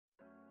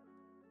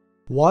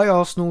Why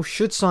Arsenal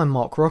should sign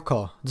MARC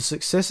ROCA, the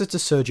successor to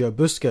Sergio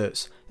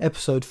Busquets,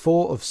 episode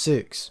 4 of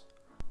 6.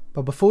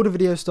 But before the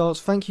video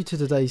starts, thank you to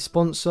today's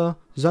sponsor,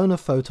 Zona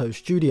Photo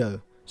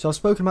Studio. So I've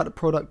spoken about the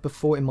product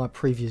before in my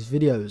previous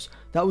videos.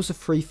 That was a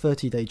free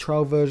 30-day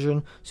trial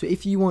version, so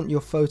if you want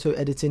your photo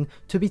editing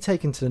to be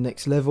taken to the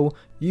next level,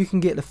 you can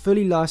get the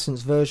fully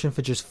licensed version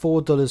for just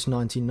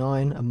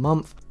 $4.99 a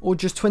month, or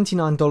just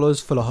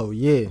 $29 for the whole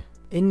year.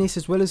 In this,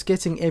 as well as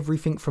getting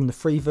everything from the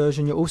free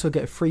version, you'll also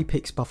get a free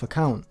Pixbuff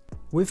account.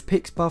 With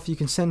Pixbuff, you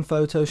can send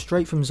photos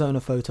straight from Zona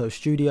Photo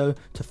Studio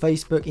to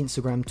Facebook,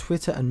 Instagram,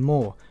 Twitter and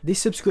more. This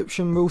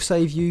subscription will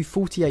save you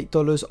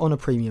 $48 on a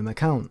premium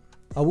account.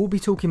 I will be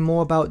talking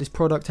more about this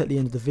product at the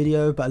end of the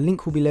video, but a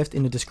link will be left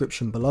in the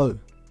description below.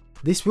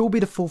 This will be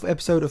the 4th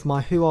episode of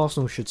my Who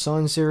Arsenal Should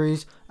Sign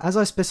series. As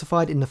I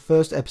specified in the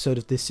first episode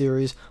of this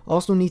series,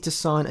 Arsenal need to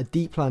sign a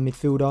deep line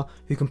midfielder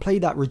who can play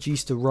that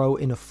Regista role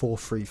in a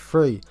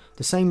 4-3-3,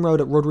 the same role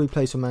that RODRI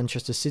plays for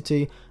Manchester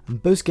City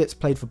and Busquets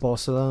played for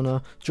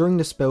Barcelona during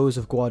the spells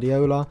of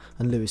Guardiola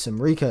and Luis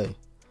Enrique.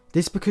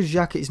 This because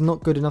Xhaka is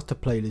not good enough to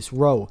play this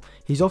role.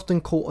 He's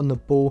often caught on the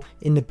ball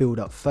in the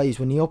build-up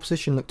phase when the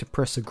opposition look to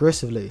press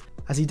aggressively,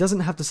 as he doesn't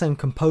have the same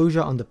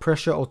composure under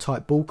pressure or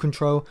tight ball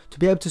control to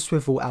be able to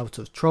swivel out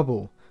of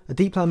trouble. A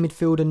deep line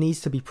midfielder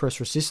needs to be press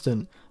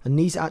resistant, and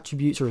these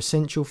attributes are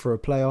essential for a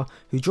player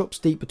who drops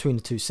deep between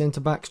the two centre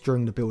backs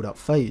during the build-up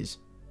phase.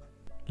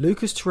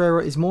 Lucas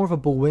Torreira is more of a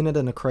ball winner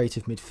than a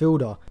creative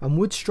midfielder, and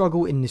would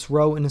struggle in this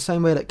role in the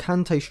same way that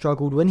Kante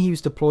struggled when he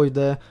was deployed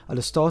there at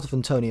the start of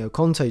Antonio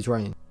Conte's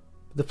reign.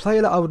 The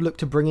player that I would look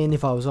to bring in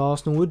if I was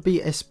Arsenal would be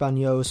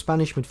Espanyol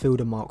Spanish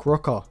midfielder MARC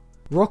ROCA.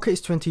 ROCA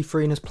is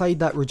 23 and has played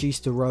that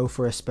Regista role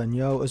for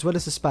Espanyol as well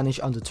as the Spanish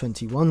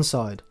under-21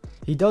 side.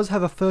 He does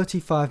have a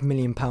 £35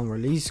 million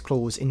release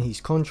clause in his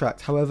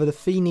contract, however the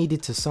fee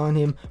needed to sign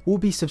him will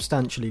be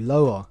substantially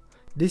lower.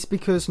 This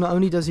because not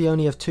only does he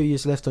only have 2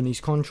 years left on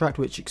his contract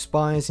which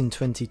expires in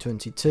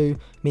 2022,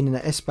 meaning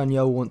that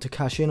Espanyol want to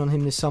cash in on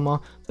him this summer,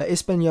 but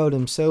Espanyol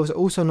themselves are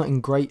also not in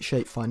great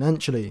shape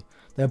financially.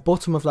 They're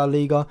bottom of La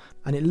Liga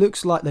and it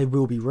looks like they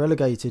will be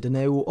relegated, and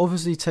they will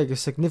obviously take a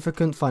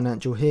significant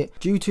financial hit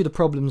due to the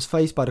problems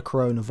faced by the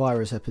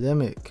coronavirus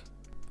epidemic.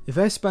 If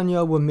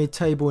Espanyol were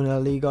mid-table in La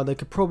Liga, they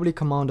could probably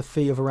command a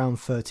fee of around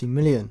 30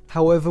 million.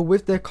 However,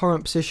 with their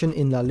current position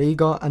in La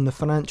Liga and the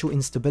financial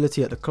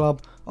instability at the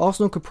club,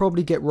 Arsenal could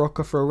probably get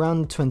ROCA for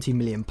around the £20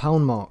 million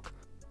mark.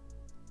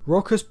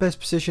 ROCA's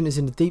best position is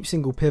in the deep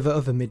single pivot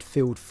of a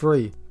midfield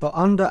 3, but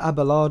under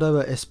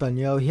Abelardo at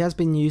Espanyol he has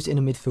been used in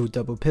a midfield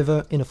double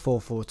pivot in a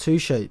 4-4-2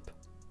 shape.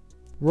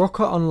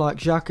 ROCA, unlike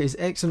Xhaka, is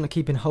excellent at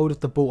keeping hold of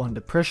the ball under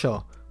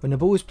pressure. When the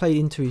ball is played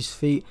into his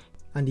feet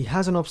and he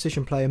has an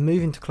opposition player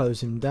moving to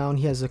close him down,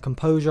 he has the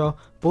composure,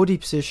 body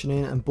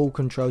positioning and ball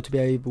control to be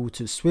able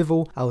to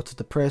swivel out of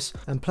the press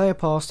and play a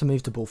pass to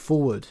move the ball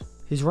forward.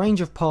 His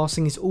range of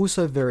passing is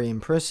also very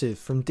impressive.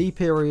 From deep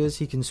areas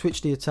he can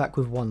switch the attack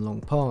with one long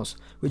pass,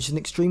 which is an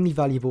extremely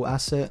valuable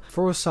asset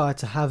for a side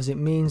to have, as it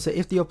means that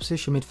if the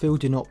opposition midfield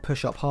do not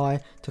push up high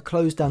to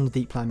close down the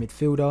deep line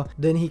midfielder,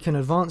 then he can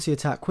advance the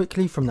attack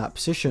quickly from that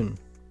position.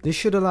 This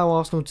should allow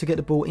Arsenal to get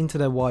the ball into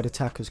their wide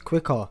attackers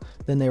quicker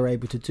than they were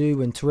able to do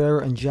when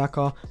Torreira and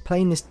Xhaka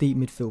play in this deep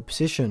midfield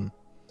position.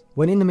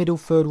 When in the middle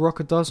third,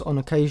 ROCA does on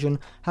occasion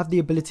have the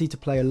ability to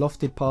play a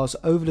lofted pass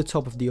over the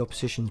top of the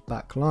opposition's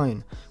back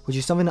line, which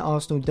is something that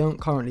Arsenal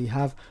don't currently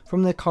have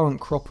from their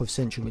current crop of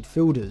central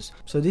midfielders,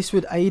 so this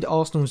would aid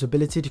Arsenal's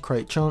ability to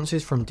create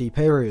chances from deep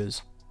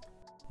areas.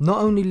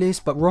 Not only this,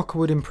 but ROCA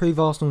would improve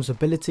Arsenal's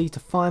ability to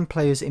find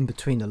players in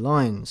between the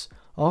lines.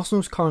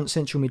 Arsenal's current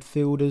central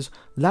midfielders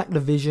lack the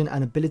vision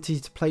and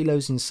ability to play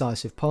those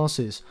incisive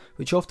passes,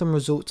 which often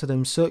result to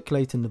them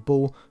circulating the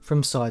ball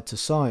from side to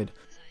side.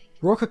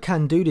 ROCA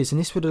can do this, and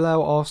this would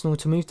allow Arsenal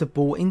to move the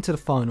ball into the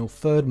final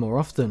third more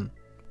often.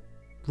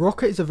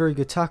 ROCA is a very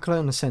good tackler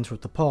in the centre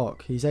of the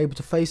park. He's able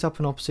to face up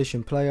an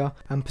opposition player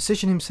and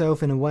position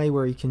himself in a way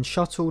where he can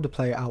shuttle the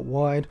player out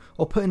wide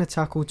or put in a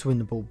tackle to win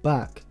the ball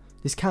back.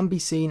 This can be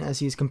seen as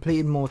he has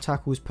completed more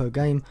tackles per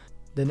game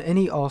than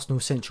any Arsenal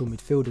central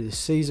midfielder this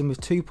season, with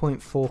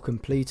 2.4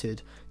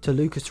 completed to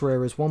Lucas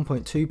Torreira's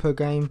 1.2 per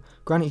game,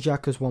 Granit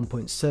Xhaka's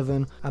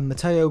 1.7 and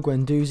Matteo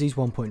Guendouzi's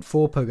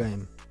 1.4 per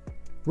game.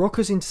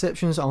 ROCA's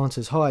interceptions aren't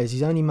as high, as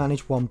he's only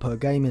managed 1 per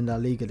game in La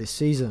Liga this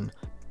season,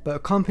 but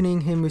accompanying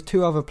him with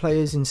 2 other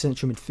players in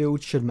central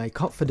midfield should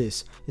make up for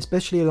this,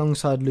 especially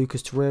alongside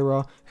Lucas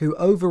Torreira, who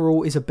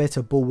overall is a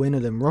better ball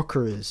winner than ROCA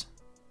is.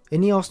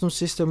 In the Arsenal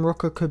system,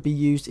 ROCA could be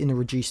used in a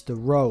Regista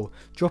role,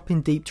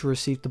 dropping deep to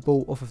receive the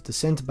ball off of the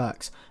centre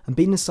backs and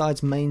being the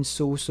side's main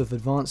source of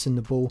advancing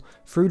the ball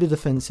through the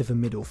defensive and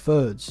middle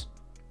thirds.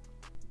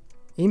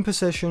 In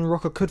possession,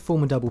 ROCA could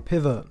form a double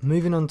pivot,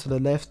 moving on to the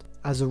left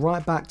as the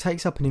right back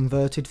takes up an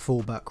inverted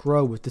full-back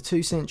role, with the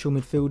 2 central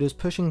midfielders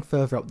pushing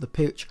further up the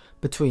pitch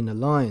between the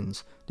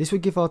lines. This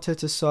would give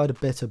Arteta's side a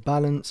better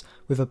balance,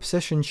 with a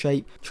possession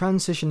shape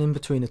transitioning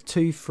between a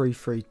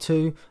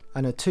 2-3-3-2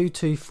 and a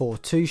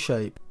 2-2-4-2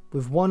 shape.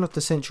 with one of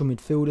the central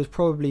midfielders,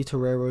 probably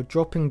Carragher,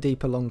 dropping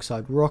deep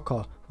alongside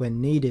ROCA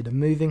when needed and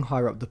moving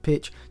higher up the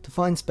pitch to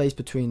find space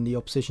between the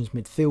opposition's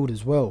midfield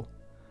as well.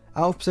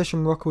 Out of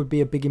possession ROCA would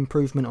be a big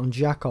improvement on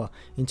Xhaka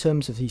in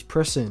terms of his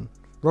pressing.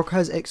 ROCA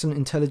has excellent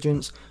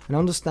intelligence and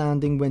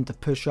understanding when to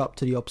push up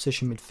to the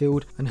opposition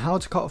midfield and how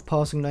to cut off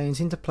passing lanes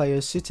into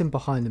players sitting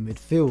behind the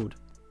midfield.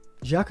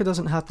 Xhaka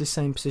doesn't have the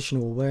same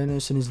positional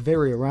awareness and is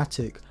very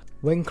erratic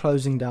when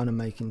closing down and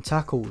making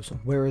tackles,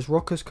 whereas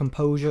ROCA's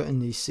composure in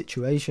these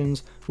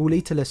situations will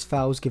lead to less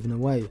fouls given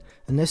away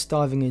and less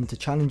diving into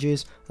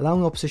challenges,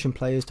 allowing opposition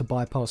players to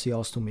bypass the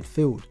Arsenal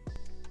midfield.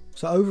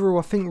 So overall,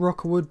 I think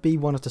ROCA would be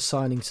one of the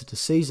signings of the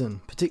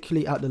season,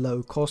 particularly at the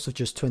low cost of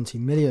just 20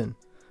 million.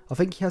 I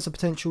think he has the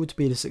potential to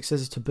be the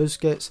successor to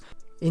Busquets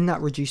in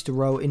that REGISTA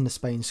role in the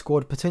Spain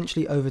squad,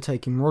 potentially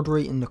overtaking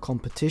RODRI in the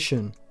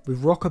competition,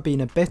 with ROCA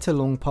being a better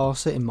long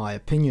passer in my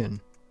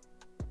opinion.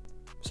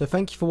 So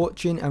thank you for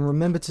watching, and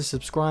remember to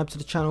subscribe to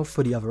the channel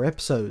for the other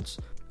episodes.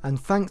 And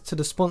thanks to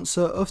the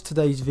sponsor of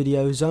today's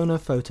video, Zona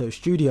Photo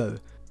Studio.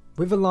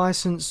 With a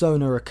licensed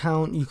Zona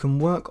account, you can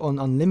work on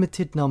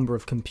unlimited number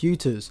of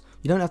computers.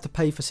 You don't have to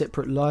pay for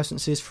separate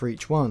licenses for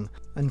each one.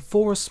 And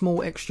for a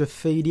small extra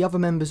fee, the other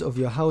members of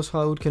your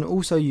household can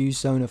also use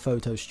Zona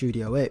Photo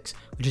Studio X,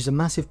 which is a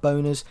massive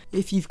bonus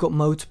if you've got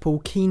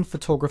multiple keen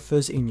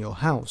photographers in your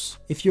house.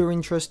 If you're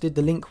interested,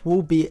 the link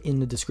will be in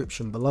the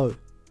description below.